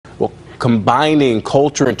combining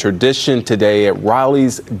culture and tradition today at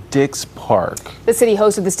Raleigh's Dix Park. The city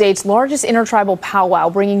hosted the state's largest intertribal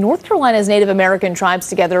powwow, bringing North Carolina's Native American tribes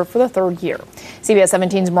together for the third year. CBS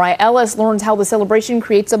 17's Mariah Ellis learns how the celebration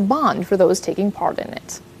creates a bond for those taking part in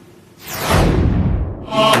it.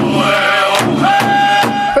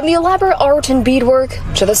 From the elaborate art and beadwork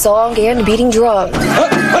to the song and beating drums.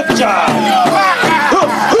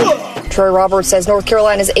 Troy Roberts says North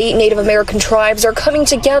Carolina's 8 Native American tribes are coming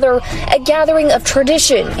together, a gathering of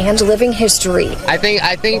tradition and living history. I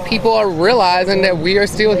think people are realizing that we are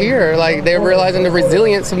still here. Like, they're realizing the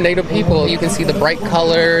resilience of Native people. You can see the bright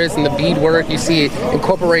colors and the beadwork. You see it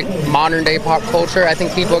incorporate modern day pop culture. I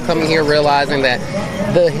think people are coming here realizing that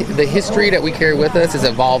the history that we carry with us is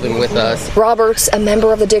evolving with us. Roberts, a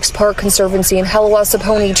member of the Dix Park Conservancy and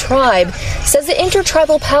Hallowasaponi tribe, says the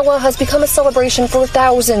Inter-Tribal Pow Wow has become a celebration for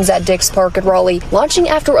thousands at Dix Park at Raleigh, launching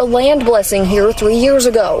after a land blessing here 3 years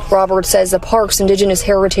ago. Roberts says the park's indigenous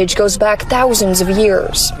heritage goes back thousands of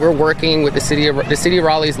years. We're working with the city of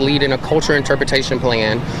Raleigh's leading a culture interpretation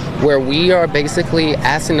plan where we are basically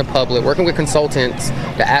asking the public, working with consultants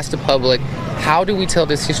to ask the public, how do we tell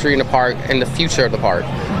this history in the park and the future of the park?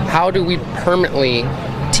 How do we permanently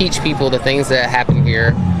teach people the things that happen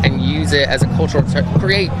here and use it as a cultural,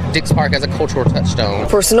 create Dix Park as a cultural touchstone?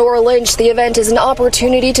 For Sonora Lynch, the event is an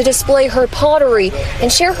opportunity to display her pottery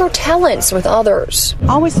and share her talents with others.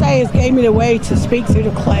 I always say it gave me the way to speak through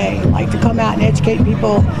the clay, like to come out and educate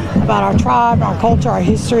people about our tribe, our culture, our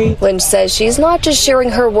history. Lynch says she's not just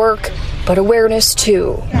sharing her work, but awareness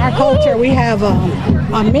too. In our culture, we have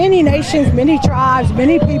many nations, many tribes,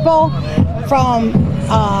 many people from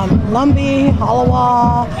Lumbee,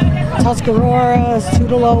 Halawa, Tuscaroras,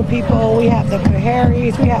 Tutelo people. We have the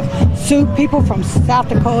Coharies, we have Sioux people from South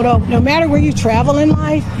Dakota. No matter where you travel in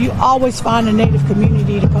life, you always find a Native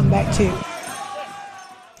community to come back to.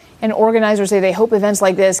 And organizers say they hope events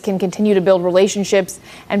like this can continue to build relationships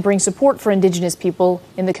and bring support for Indigenous people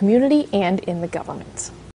in the community and in the government.